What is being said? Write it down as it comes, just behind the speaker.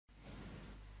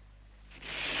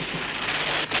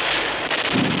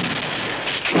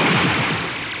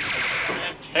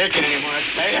take it anymore, I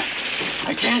tell you.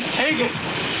 I can't take it.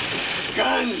 The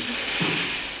guns,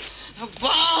 the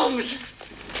bombs,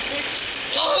 the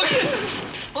explosions,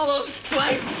 all those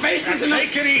blank faces. Now,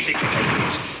 take it easy, take it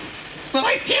easy. Well,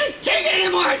 I can't take it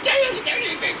anymore, I tell you.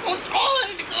 It goes on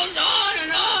and it goes on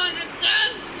and on. The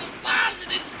guns and the bombs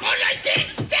and the explosions. I can't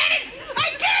stand it. I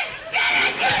can't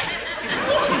stand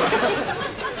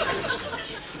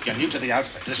it. You're new to the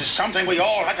outfit. This is something we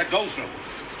all had to go through.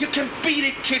 You can beat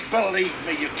it, kid. Believe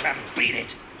me, you can beat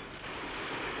it.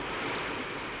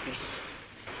 Yes.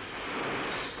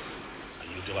 Now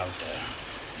you go out there.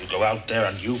 You go out there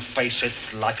and you face it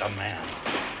like a man.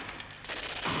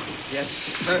 Yes,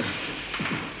 sir.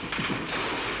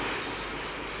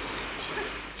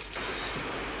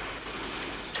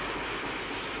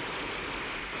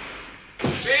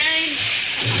 Change!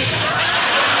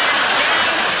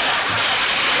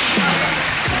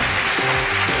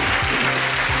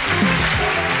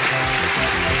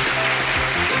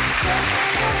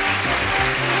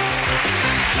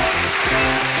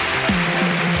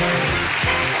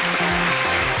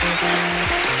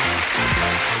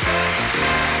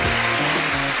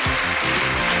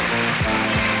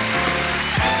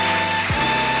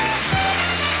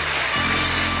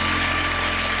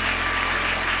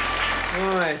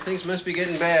 All right, things must be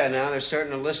getting bad now. They're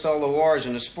starting to list all the wars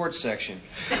in the sports section.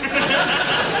 You know,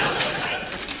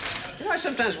 I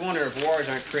sometimes wonder if wars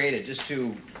aren't created just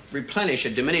to replenish a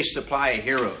diminished supply of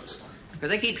heroes. Because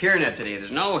I keep hearing that today.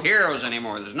 There's no heroes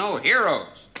anymore. There's no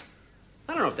heroes.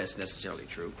 I don't know if that's necessarily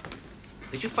true.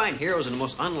 Because you find heroes in the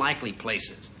most unlikely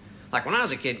places. Like when I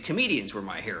was a kid, comedians were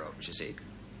my heroes, you see.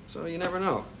 So you never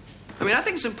know. I mean, I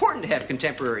think it's important to have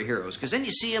contemporary heroes, because then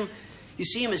you see them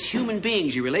as human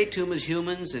beings. You relate to them as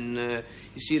humans, and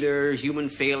you see their human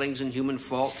failings and human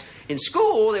faults. In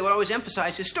school, they would always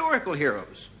emphasize historical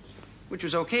heroes, which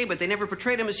was okay, but they never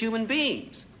portrayed them as human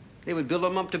beings. They would build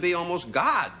them up to be almost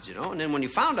gods, you know, and then when you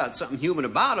found out something human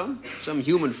about them, some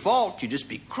human fault, you'd just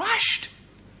be crushed.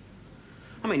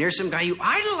 I mean, there's some guy you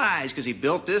idolize because he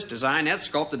built this, designed that,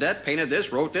 sculpted that, painted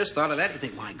this, wrote this, thought of that. You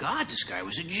think, my God, this guy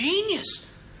was a genius.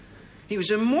 He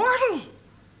was immortal.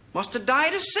 Must have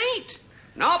died a saint.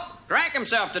 Nope, drank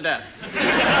himself to death.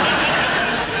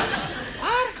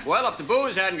 What? Well, if the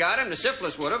booze hadn't got him, the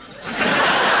syphilis would have.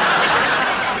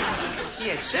 He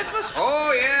had syphilis?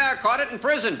 Oh, yeah, caught it in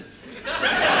prison.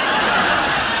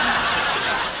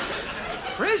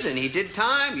 Prison? He did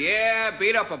time? Yeah,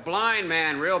 beat up a blind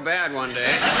man real bad one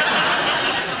day.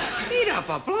 Beat up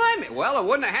a blind man? Well, it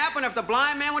wouldn't have happened if the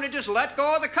blind man would have just let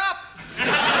go of the cup.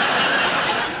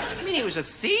 I mean, he was a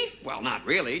thief? Well, not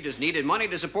really. He just needed money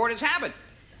to support his habit.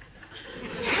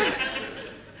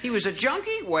 He was a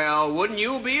junkie? Well, wouldn't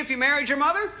you be if you married your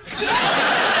mother?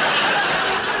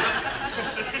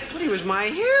 But he was my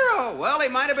hero. Well, he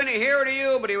might have been a hero to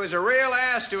you, but he was a real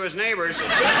ass to his neighbors.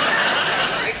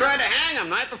 They tried to hang him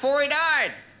night before he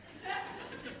died.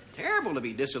 Terrible to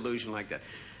be disillusioned like that.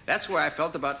 That's why I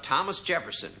felt about Thomas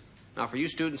Jefferson. Now, for you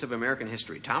students of American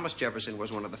history, Thomas Jefferson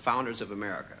was one of the founders of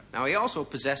America. Now, he also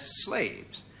possessed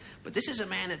slaves. But this is a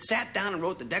man that sat down and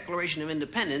wrote the Declaration of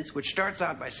Independence, which starts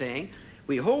out by saying,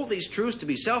 "We hold these truths to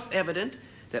be self-evident,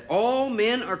 that all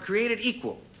men are created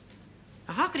equal."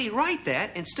 Now, how could he write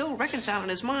that and still reconcile in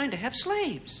his mind to have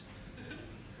slaves?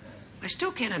 I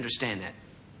still can't understand that.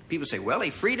 People say, well, he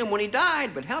freed them when he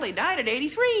died, but hell, he died at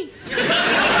 83.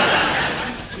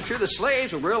 I'm sure the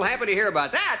slaves were real happy to hear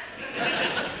about that.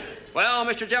 Well,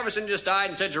 Mr. Jefferson just died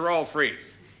and said you're all free.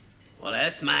 Well,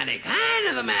 that's mighty kind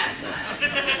of the master.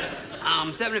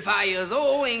 I'm 75 years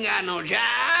old, ain't got no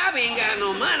job, ain't got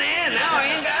no money, and now I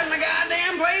ain't got a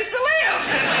goddamn place to live.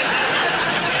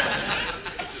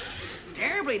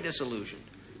 Terribly disillusioned.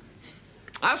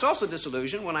 I was also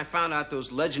disillusioned when I found out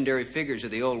those legendary figures of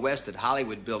the Old West that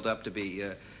Hollywood built up to be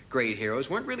great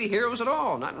heroes weren't really heroes at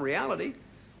all, not in reality.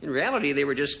 In reality, they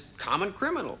were just common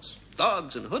criminals,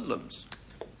 thugs and hoodlums.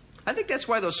 I think that's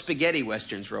why those spaghetti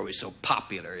westerns were always so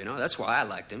popular, you know. That's why I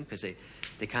liked them, because they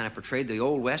kind of portrayed the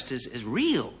Old West as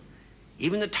real.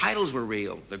 Even the titles were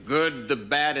real. The good, the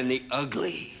bad, and the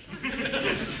ugly.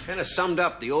 Kind of summed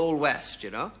up the Old West,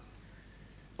 you know.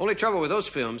 Only trouble with those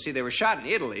films, see, they were shot in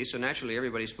Italy, so naturally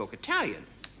everybody spoke Italian.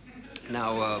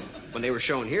 Now, when they were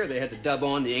shown here, they had to dub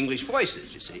on the English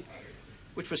voices, you see.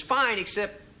 Which was fine,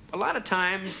 except a lot of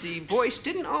times the voice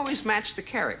didn't always match the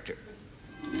character.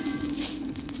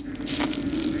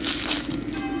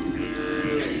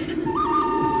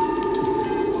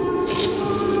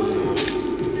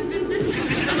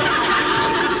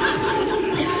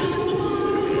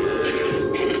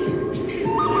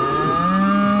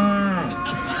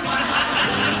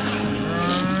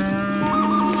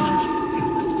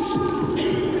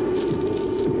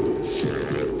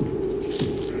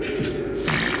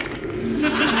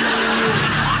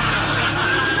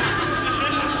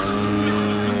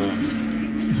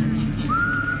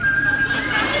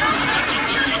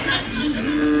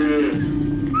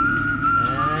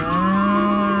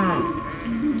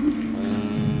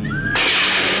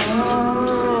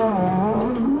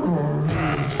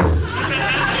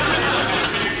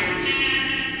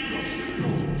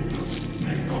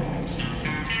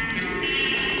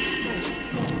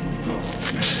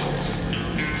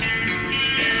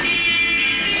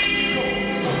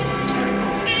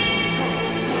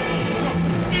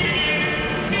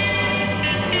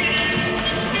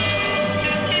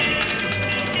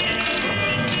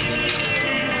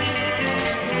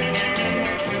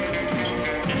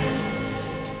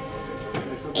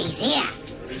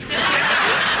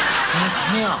 He's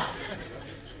here.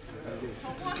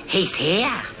 He's here?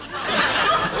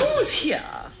 Who's here?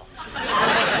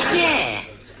 Yeah.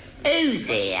 Who's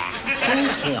there?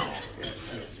 Who's here?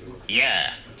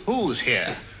 Yeah, who's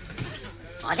here?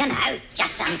 I don't know.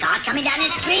 Just some guy coming down the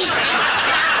street.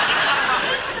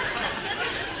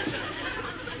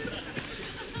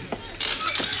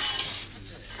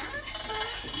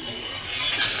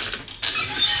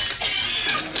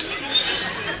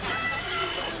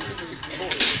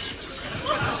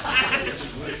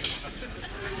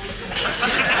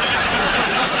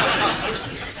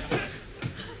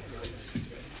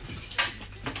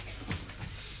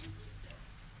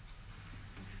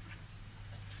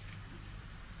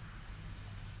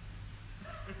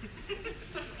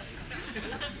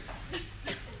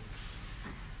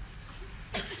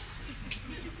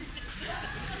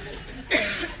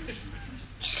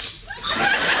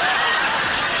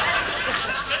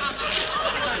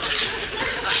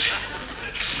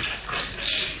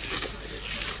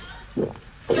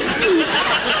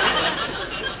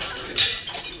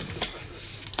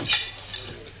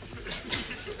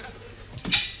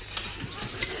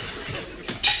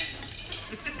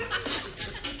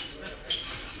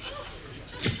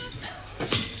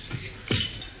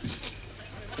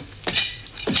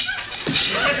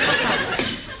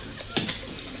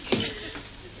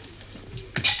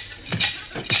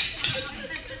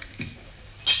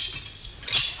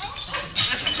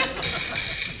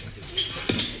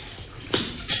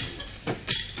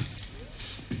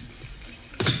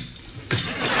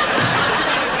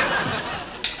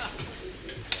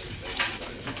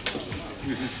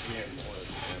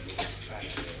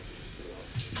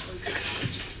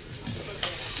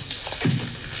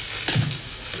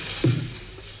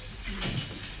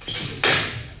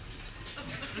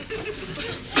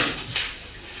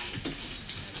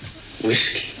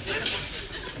 Whiskey.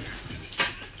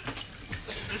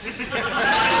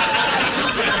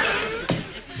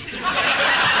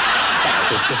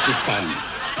 50 cents.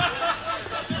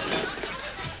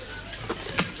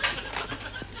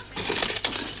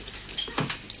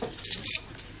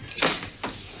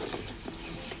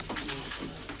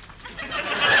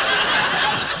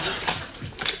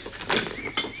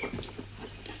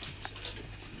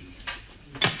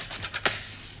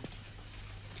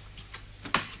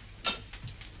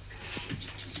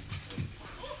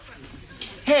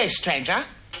 Hey, stranger.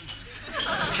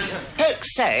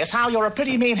 Folks say as how you're a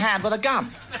pretty mean hand with a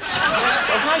gun. Well,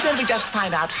 why don't we just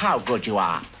find out how good you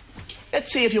are?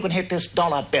 Let's see if you can hit this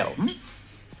dollar bill.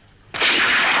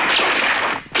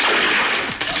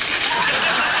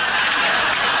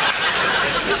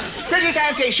 Pretty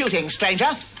fancy shooting, stranger.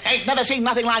 Ain't never seen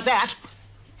nothing like that.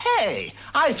 Hey,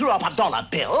 I threw up a dollar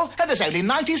bill, and there's only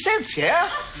 90 cents here.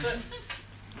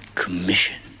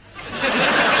 Commission.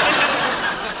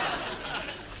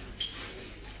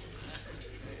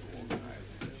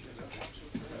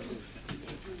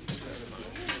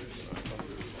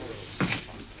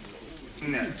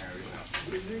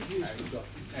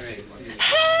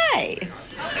 Hey!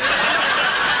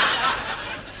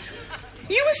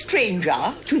 You a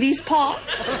stranger to these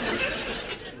parts?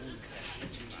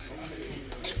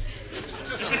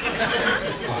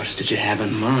 What did you have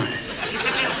in mind?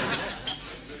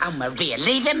 Oh, Maria,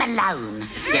 leave him alone.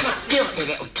 You filthy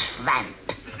little tramp.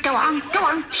 Go on.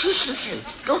 Shoo.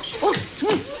 Go. Oh.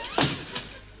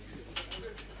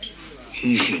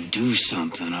 You should do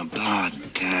something about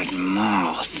that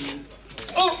mouth.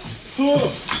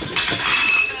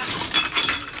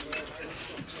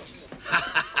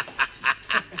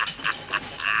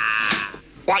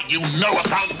 What you know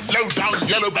about low-down,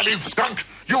 yellow-bellied skunk?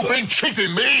 You've been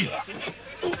cheating me!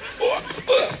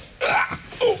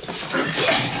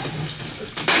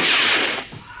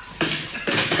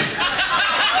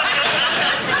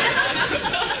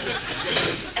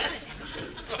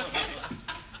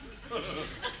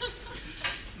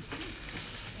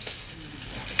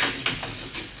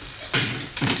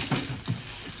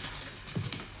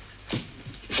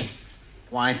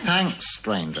 Why, thanks,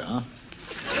 stranger.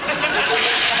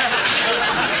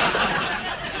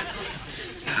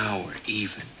 Now we're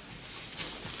even.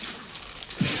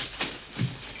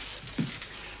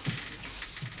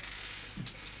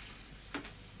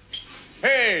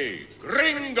 Hey,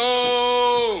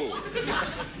 gringo!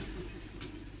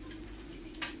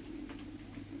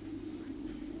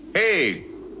 Hey,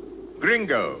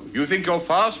 gringo, you think you're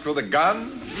fast with a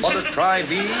gun? Want to try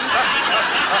me?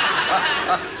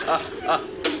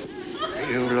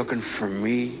 Are you looking for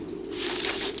me?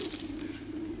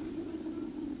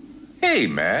 Hey,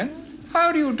 man,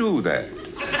 how do you do that?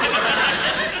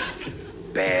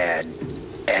 Bad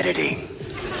editing.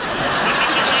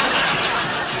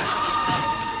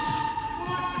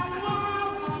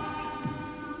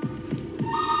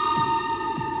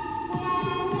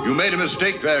 You made a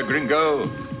mistake there, gringo.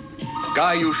 The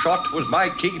guy you shot was my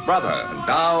key brother, and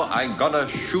now I'm gonna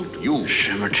shoot you. The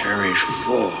cemetery's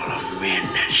full of men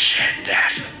that said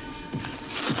that.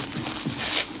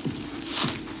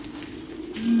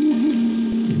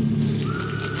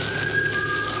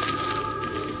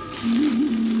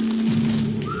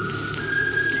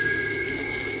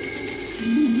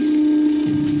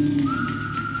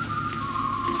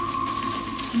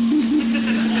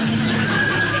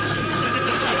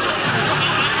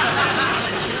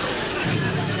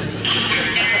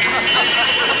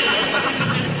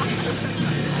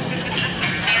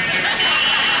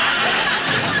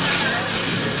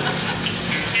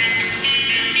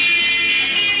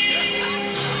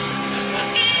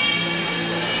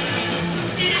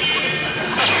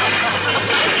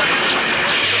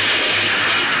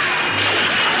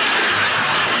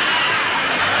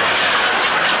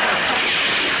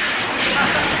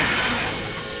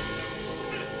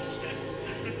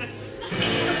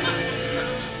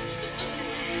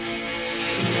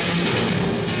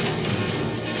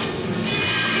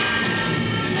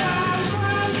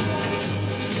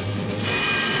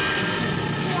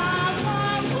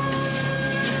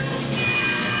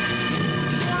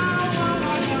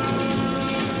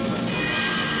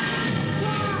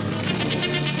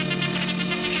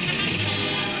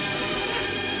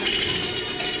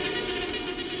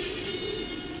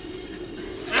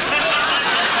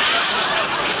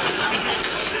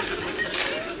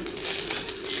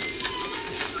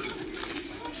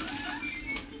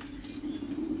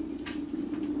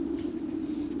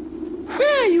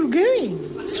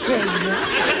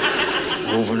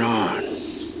 Moving on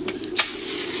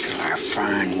till I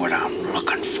find what I'm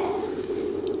looking for.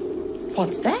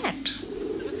 What's that?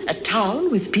 A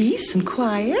town with peace and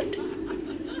quiet?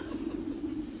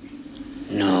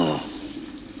 No.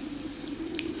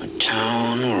 A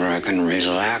town where I can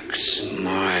relax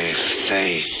my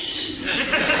face.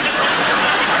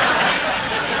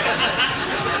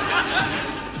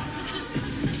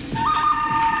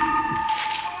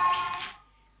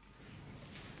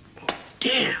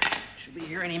 Damn. Should be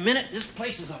here any minute. This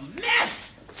place is a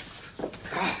mess.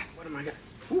 God, what am I gonna...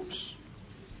 Oops.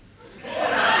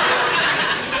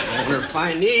 Never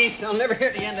find these. I'll never hear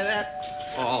the end of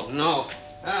that. Oh, no.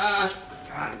 God,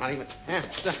 I'm not even half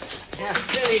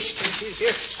finished. She's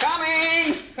here.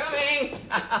 Coming.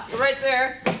 You're right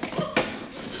there.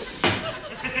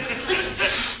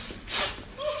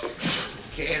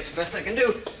 Okay, that's the best I can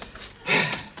do.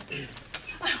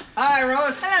 Hi,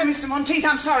 Rose. Hello, Mr. Monteith.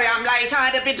 I'm sorry I'm late. I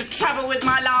had a bit of trouble with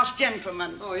my last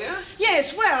gentleman. Oh, yeah?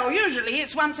 Yes, well, usually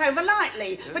it's once over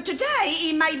lightly. Yeah. But today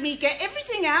he made me get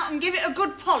everything out and give it a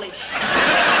good polish.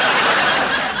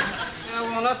 Yeah,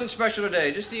 well, nothing special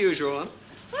today. Just the usual, huh?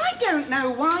 I don't know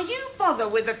why you bother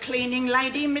with a cleaning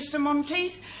lady, Mr.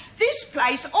 Monteith. This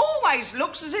place always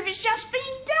looks as if it's just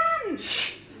been done.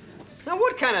 Now,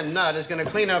 what kind of nut is going to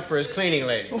clean up for his cleaning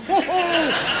lady?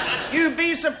 You'd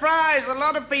be surprised. A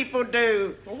lot of people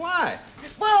do. Well, why?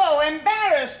 Well,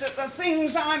 embarrassed at the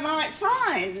things I might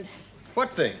find. What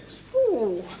things?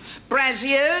 Ooh,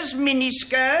 brassieres,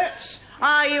 miniskirts,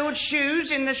 high-heeled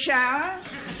shoes in the shower,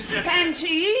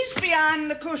 panties behind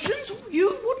the cushions.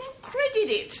 You wouldn't credit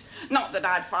it. Not that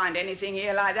I'd find anything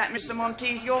here like that, Mr.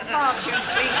 Monteith. You're far too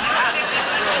clean-cut.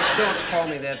 No, don't call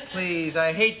me that, please.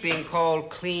 I hate being called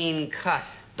clean-cut.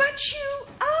 But you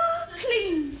are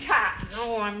clean-cut.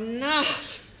 No, I'm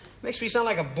not. Makes me sound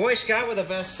like a Boy Scout with a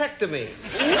vasectomy.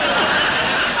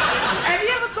 Have you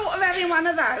ever thought of having one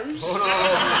of those? Oh,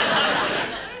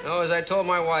 no. No, as I told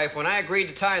my wife, when I agreed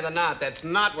to tie the knot, that's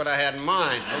not what I had in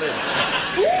mind. Believe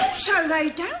me. Ooh, so they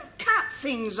don't cut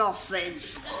things off then?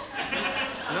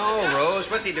 No, Rose.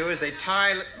 What they do is they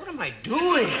tie... What am I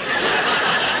doing?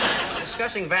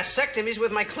 Discussing vasectomies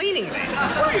with my cleaning lady.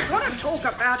 Well, you've got to talk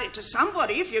about it to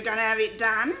somebody if you're going to have it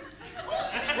done.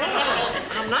 Rose,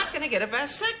 I'm not going to get a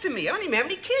vasectomy. I don't even have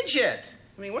any kids yet.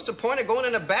 I mean, what's the point of going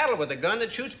into battle with a gun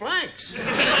that shoots blanks?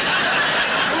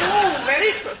 Oh,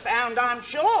 very profound, I'm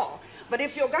sure. But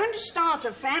if you're going to start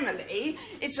a family,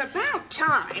 it's about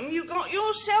time you got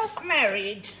yourself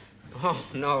married. Oh,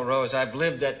 no, Rose, I've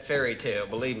lived that fairy tale,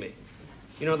 believe me.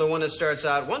 You know, the one that starts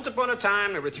out, once upon a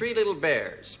time, there were 3 little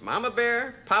bears. Mama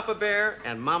Bear, Papa Bear,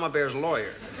 and Mama Bear's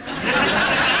lawyer.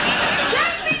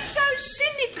 Don't be so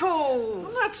cynical.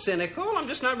 I'm not cynical. I'm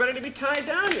just not ready to be tied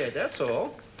down yet, that's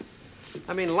all.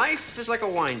 I mean, life is like a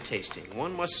wine tasting.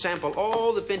 One must sample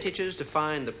all the vintages to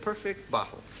find the perfect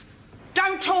bottle.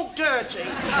 Don't talk dirty.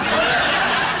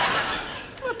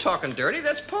 I'm not talking dirty.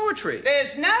 That's poetry.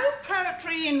 There's no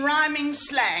poetry in rhyming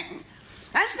slang.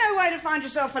 That's no way to find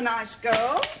yourself a nice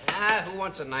girl. Ah, who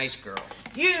wants a nice girl?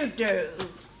 You do.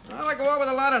 Well, I go out with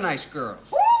a lot of nice girls.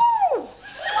 Ooh!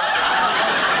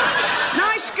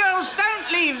 Nice girls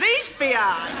don't leave these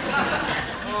behind.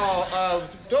 Oh,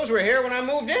 those were here when I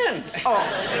moved in.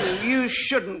 Oh, you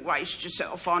shouldn't waste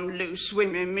yourself on loose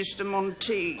women, Mr.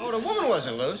 Monteith. Oh, the woman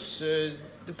wasn't loose. The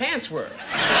pants were.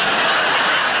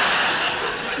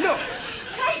 Look,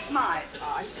 take my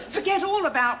advice. Forget all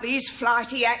about these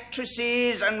flighty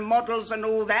actresses and models and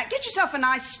all that. Get yourself a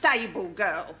nice, stable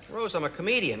girl. Rose, I'm a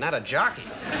comedian, not a jockey.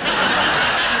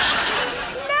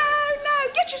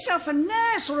 No, get yourself a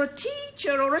nurse or a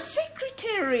teacher or a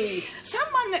secretary.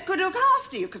 Someone that could look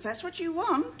after you, because that's what you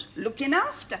want. Looking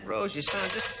after. Rose, you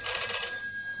sound just...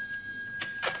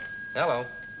 Hello.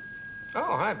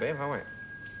 Oh, hi, babe. How are you?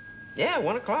 Yeah,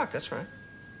 1 o'clock. That's right.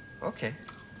 Okay.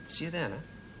 See you then, huh?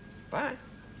 Bye.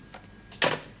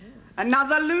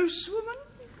 Another loose woman?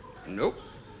 Nope.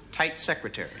 Tight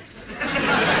secretary.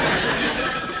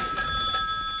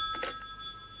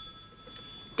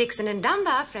 Dixon and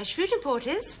Dunbar, fresh fruit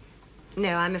importers.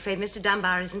 No, I'm afraid Mr.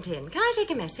 Dunbar isn't in. Can I take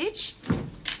a message?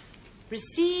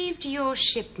 Received your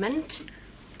shipment.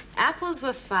 Apples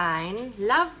were fine,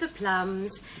 loved the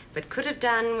plums, but could have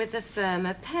done with a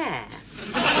firmer pear.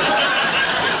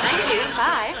 Thank you,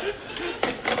 bye.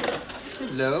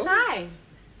 Hello? Hi.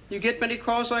 You get many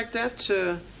calls like that?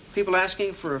 People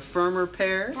asking for a firmer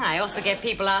pear? I also get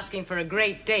people asking for a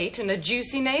great date and a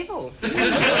juicy navel.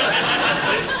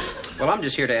 Well, I'm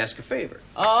just here to ask a favor.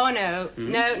 Oh, no.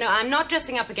 No, I'm not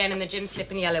dressing up again in the gym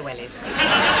slip and yellow wellies.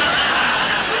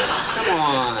 Come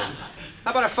on.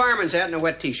 How about a fireman's hat and a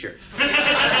wet T-shirt?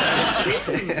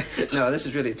 No,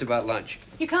 it's about lunch.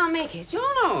 You can't make it?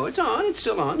 No, it's on. It's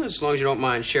still on, as long as you don't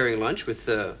mind sharing lunch with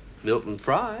Milton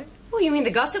Fry. Oh, you mean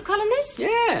the gossip columnist?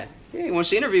 Yeah, he wants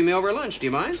to interview me over lunch. Do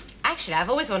you mind? Actually, I've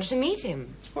always wanted to meet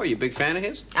him. Oh, are you a big fan of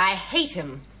his? I hate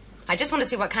him. I just want to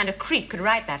see what kind of creep could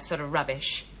write that sort of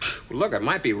rubbish. Well, look, it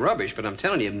might be rubbish, but I'm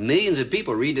telling you, millions of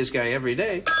people read this guy every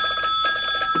day.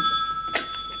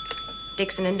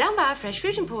 Dixon and Dunbar, fresh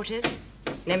fruit importers.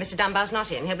 No, Mr. Dunbar's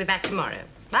not in. He'll be back tomorrow.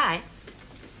 Bye.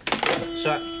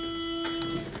 So...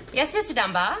 Yes, Mr.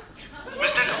 Dunbar?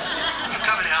 Miss Dickel, you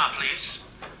come in here, please.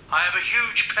 I have a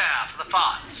huge pair for the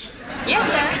farts. Yes,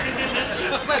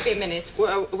 sir. Won't be a minute.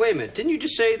 Well, wait a minute. Didn't you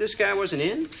just say this guy wasn't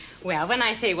in? Well, when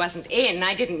I say he wasn't in,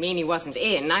 I didn't mean he wasn't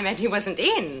in. I meant he wasn't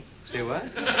in. Say what?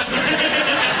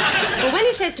 Well, when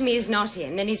he says to me he's not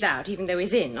in, then he's out, even though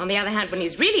he's in. On the other hand, when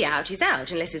he's really out, he's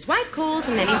out, unless his wife calls,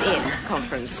 and then he's in.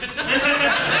 Conference.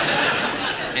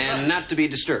 And not to be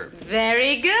disturbed.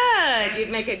 Very good. You'd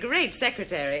make a great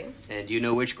secretary. And you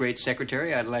know which great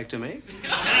secretary I'd like to make?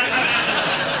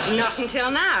 Not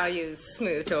until now, you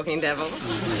smooth-talking devil.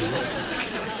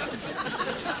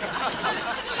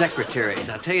 Secretaries,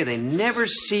 I'll tell you, they never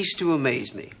cease to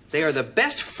amaze me. They are the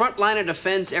best front line of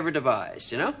defense ever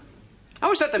devised, you know? I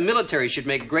always thought the military should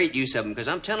make great use of them, because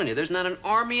I'm telling you, there's not an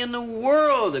army in the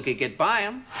world that could get by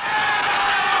them.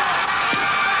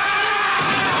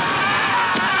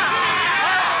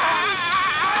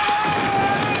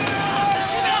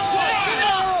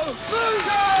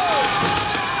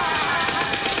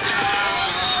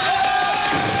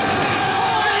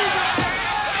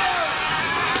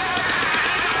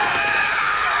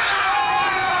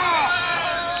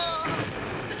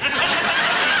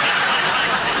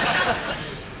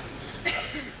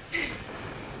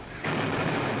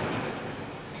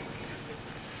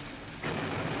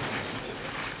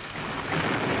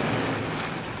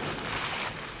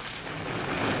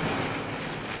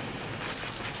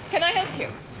 Can I help you?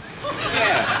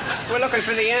 Yeah, we're looking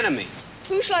for the enemy.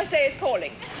 Who shall I say is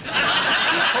calling? The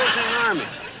opposing army.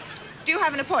 Do you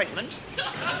have an appointment?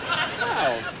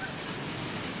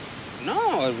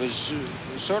 No, it was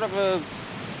sort of a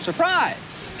surprise.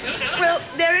 Well,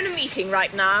 they're in a meeting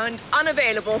right now and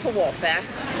unavailable for warfare.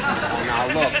 Oh, now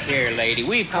look here, lady.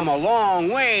 We've come a long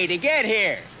way to get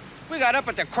here. We got up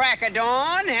at the crack of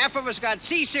dawn. Half of us got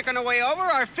seasick on the way over.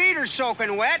 Our feet are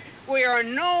soaking wet. We are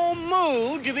in no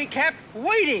mood to be kept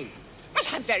waiting. Well,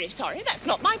 I'm very sorry. That's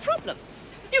not my problem.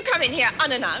 You come in here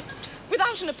unannounced,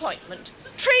 without an appointment,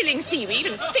 trailing seaweed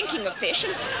and stinking of fish,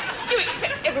 and you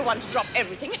expect everyone to drop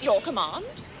everything at your command?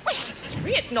 Well, I'm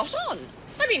sorry, it's not on.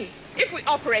 I mean, if we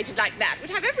operated like that,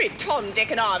 we'd have every Tom,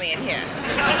 Dick, and Army in here.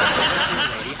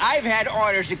 Lady, I've had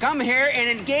orders to come here and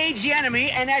engage the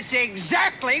enemy, and that's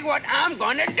exactly what I'm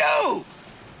going to do.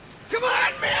 Come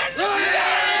on, man!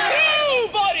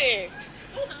 Nobody!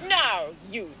 Now,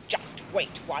 you just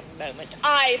wait one moment.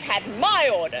 I've had my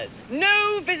orders.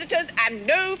 No visitors and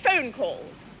no phone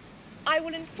calls. I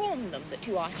will inform them that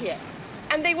you are here,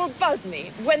 and they will buzz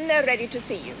me when they're ready to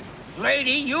see you.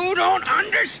 Lady, you don't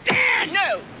understand!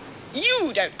 No,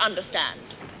 you don't understand.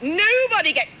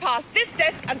 Nobody gets past this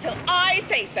desk until I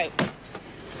say so.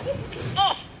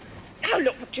 Oh, now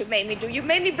look what you've made me do. You've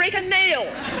made me break a nail.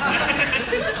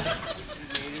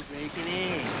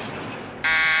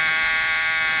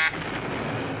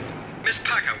 Miss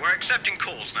Packer, we're accepting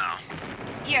calls now.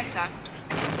 Yes, sir.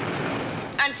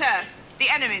 And, sir, the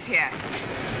enemy's here.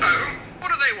 Oh,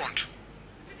 what do they want?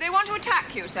 They want to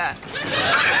attack you, sir. Very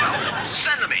well,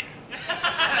 send them in.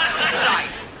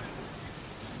 Right.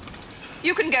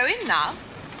 You can go in now.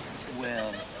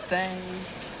 Well, thank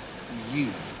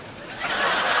you.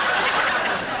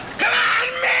 Come on,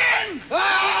 men!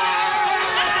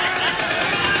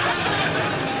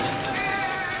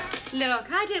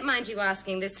 Look, I don't mind you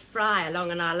asking this Fry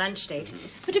along on our lunch date,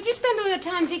 but if you spend all your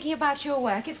time thinking about your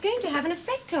work, it's going to have an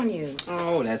effect on you.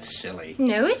 Oh, that's silly.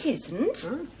 No, it isn't.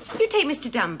 You take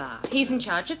Mr. Dunbar. He's in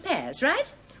charge of pears,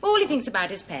 right? All he thinks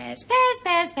about is pears. Pears,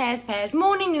 pears, pears, pears.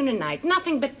 Morning, noon and night.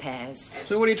 Nothing but pears.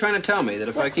 So what are you trying to tell me? That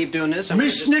if I keep doing this, I'm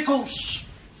Miss Nichols!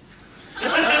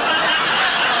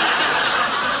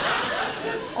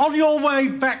 On your way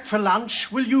back for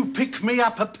lunch, will you pick me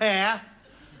up a pear?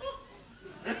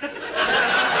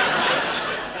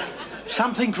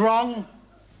 Something wrong?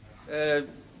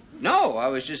 No, I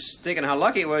was just thinking how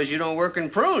lucky it was you don't work in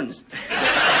prunes.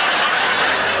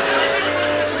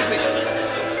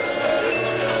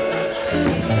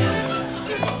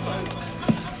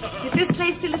 Is this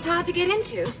place still as hard to get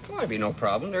into? Well, there'd be no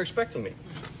problem. They're expecting me.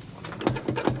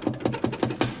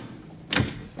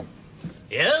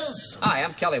 Yes? Hi,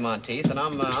 I'm Kelly Monteith, and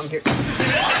I'm here.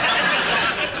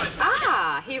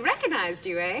 Ah, he recognized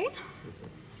you, eh?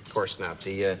 Of course not.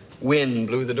 The wind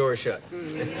blew the door shut.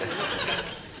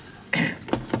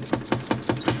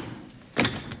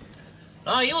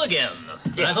 Are you again?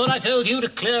 Yeah. I thought I told you to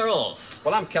clear off.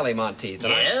 Well, I'm Kelly Monteith.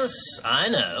 Yes, I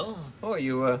know. Oh,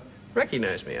 you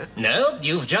recognize me, huh? No,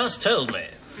 you've just told me.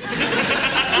 He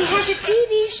has a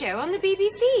TV show on the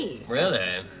BBC.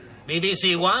 Really?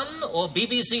 BBC One or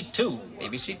BBC Two?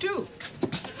 BBC Two.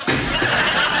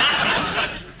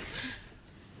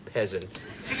 Peasant.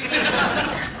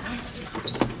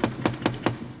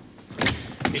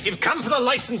 If you've come for the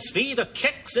license fee, the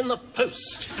check's in the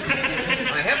post.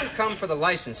 I haven't come for the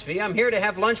license fee. I'm here to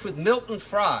have lunch with Milton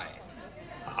Fry.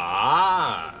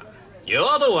 Ah,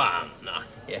 you're the one.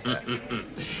 Yeah.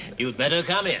 You'd better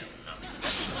come in.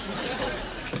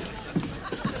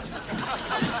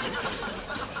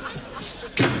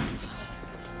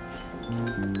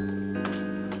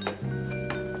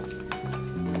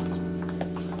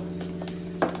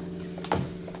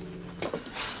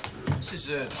 This is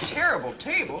a terrible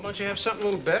table. Don't you have something a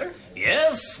little better?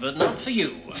 Yes, but not for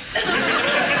you.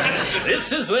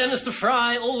 This is where Mr.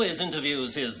 Fry always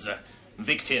interviews his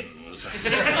victims.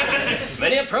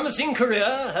 Many a promising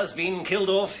career has been killed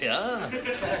off here.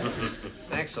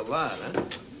 Thanks a lot, huh?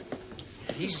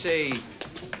 Did he say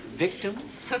victim?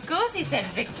 Of course he said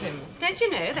victim. Don't you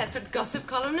know that's what gossip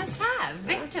columnists have?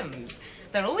 Victims.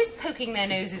 They're always poking their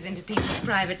noses into people's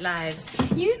private lives.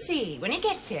 You see, when he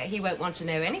gets here, he won't want to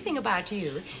know anything about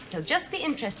you. He'll just be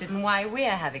interested in why we're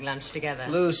having lunch together.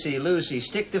 Lucy,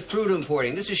 stick to fruit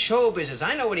importing. This is show business.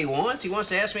 I know what he wants. He wants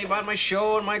to ask me about my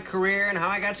show and my career and how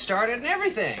I got started and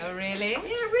everything. Oh, really? Yeah,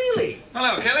 really.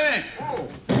 Hello, Kelly. Oh.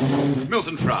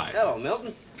 Milton Fry. Hello,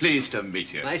 Milton. Pleased to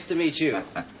meet you. Nice to meet you.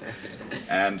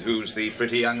 And who's the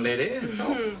pretty young lady?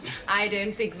 I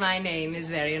don't think my name is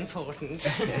very important.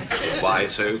 Why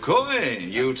so coy?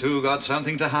 You two got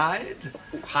something to hide?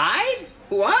 Hide?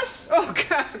 Who, us? Oh,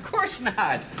 God, of course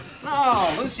not.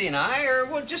 No, Lucy and I are,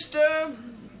 well, just,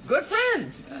 good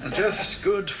friends. Just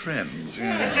good friends,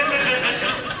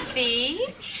 yeah. See?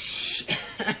 Shh.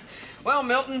 Well,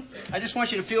 Milton, I just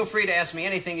want you to feel free to ask me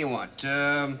anything you want.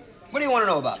 What do you want to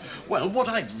know about? Well, what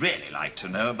I'd really like to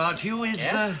know about you is,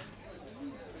 Yeah?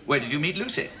 Where did you meet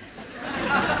Lucy?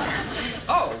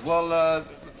 Oh, well,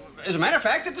 as a matter of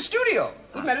fact, at the studio.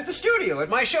 We met at the studio at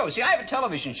my show. See, I have a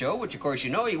television show, which, of course,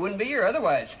 you know, you wouldn't be here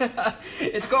otherwise.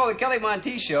 It's called The Kelly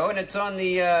Monteith Show, and it's on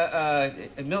the,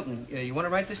 Milton, you want to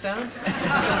write this down?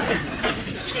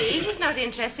 See, he's not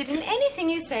interested in anything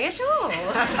you say at all.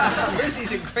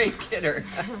 Lucy's a great kidder.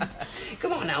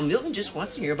 Come on now, Milton just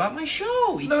wants to hear about my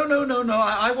show. No.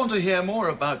 I want to hear more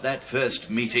about that first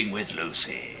meeting with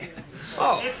Lucy.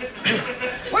 Oh.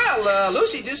 Well,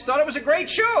 Lucy just thought it was a great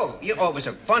show. It was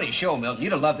a funny show, Milton.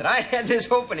 You'd have loved it. I had this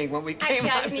opening when we came Actually,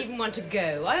 I out. didn't even want to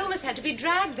go. I almost had to be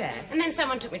dragged there. And then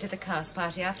someone took me to the cast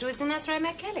party afterwards, and that's where I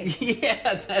met Kelly.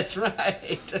 Yeah, that's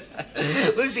right.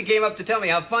 Lucy came up to tell me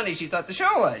how funny she thought the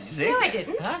show was, you see? No, I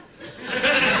didn't. Huh?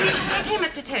 I came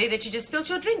up to tell you that you just spilt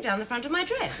your drink down the front of my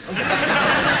dress.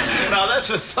 Now, that's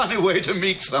a funny way to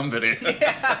meet somebody.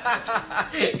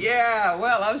 Yeah,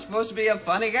 well, I'm supposed to be a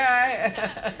funny guy.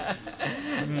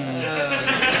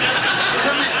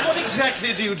 Tell me, what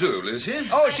exactly do you do, Lucy?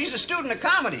 Oh, she's a student of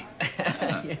comedy.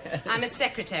 I'm a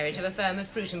secretary to a firm of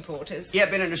fruit importers. Yeah,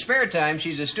 but in her spare time,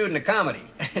 she's a student of comedy.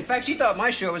 In fact, she thought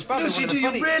my show was probably Lucy, one of the do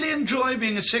funny... you really enjoy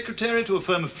being a secretary to a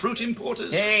firm of fruit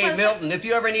importers? Hey, Well, Milton, if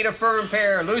you ever need a firm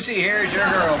pair, Lucy here's your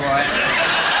girl, boy.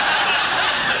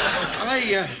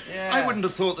 I wouldn't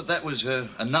have thought that was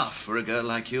enough for a girl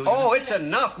like you. Oh, it's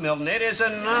enough, Milton. It is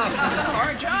enough.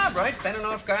 Hard job, right? Fending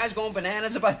off guys going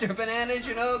bananas about their bananas,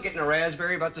 you know, getting a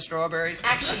raspberry about the strawberries.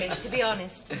 Actually, to be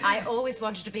honest, I always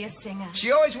wanted to be a singer.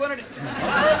 She always wanted to...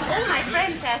 All my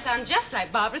friends say I sound just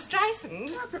like Barbara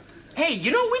Streisand. Hey,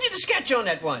 you know, we did a sketch on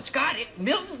that once. God,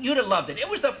 Milton, you'd have loved it. It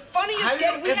was the funniest Have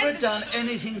sketch you we had ever to- done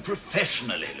anything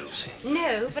professionally, Lucy?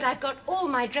 No, but I've got all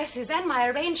my dresses and my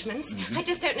arrangements. I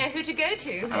just don't know who to go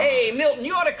to. Hey, Milton,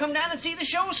 you ought to come down and see the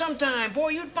show sometime. Boy,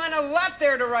 you'd find a lot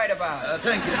there to write about.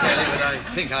 Thank you, Kelly, but I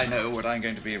think I know what I'm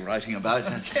going to be writing about.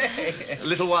 Okay. A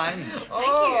little wine?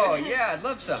 Oh, yeah, I'd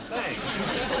love some. Thanks.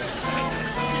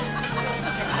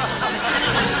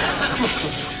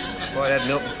 Boy, that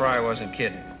Milton Fry wasn't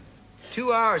kidding.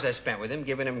 2 hours I spent with him,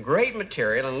 giving him great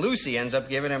material, and Lucy ends up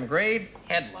giving him great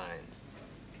headlines.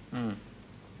 I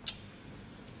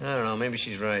don't know, maybe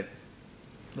she's right.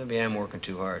 Maybe I'm working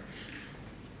too hard.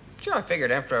 Sure, I figured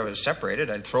after I was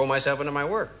separated, I'd throw myself into my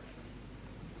work.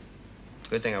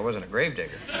 Good thing I wasn't a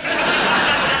gravedigger.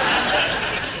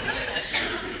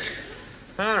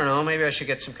 I don't know, maybe I should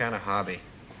get some kind of hobby.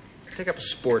 Take up a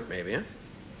sport, maybe, huh?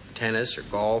 Tennis or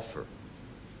golf or...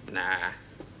 Nah.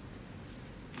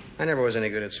 I never was any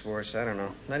good at sports. I don't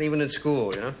know. Not even in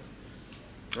school, you know?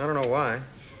 I don't know why.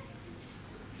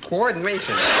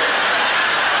 Coordination.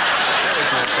 That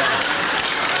was my problem.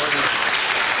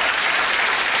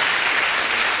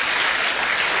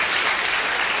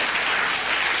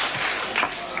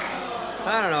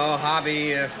 I don't know,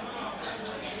 hobby.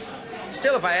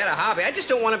 Still, if I had a hobby, I just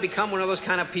don't want to become one of those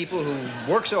kind of people who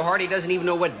work so hard he doesn't even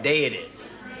know what day it is.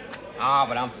 Ah,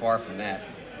 but I'm far from that.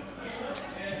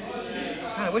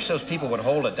 God, I wish those people would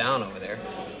hold it down over there.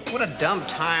 What a dumb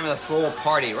time to throw a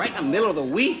party right in the middle of the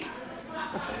week.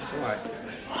 What?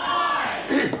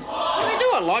 What are they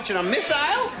doing? Launching a missile?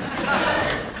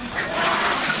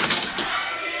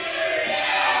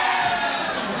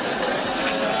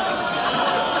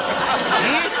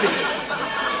 Can't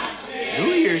be.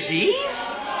 New Year's Eve?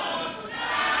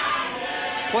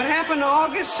 What happened to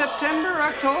August, September,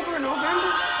 October,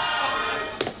 November?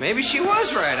 Maybe she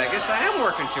was right. I guess I am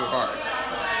working too hard.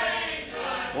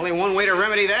 Only one way to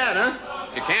remedy that, huh?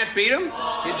 If you can't beat them,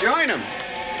 you join them.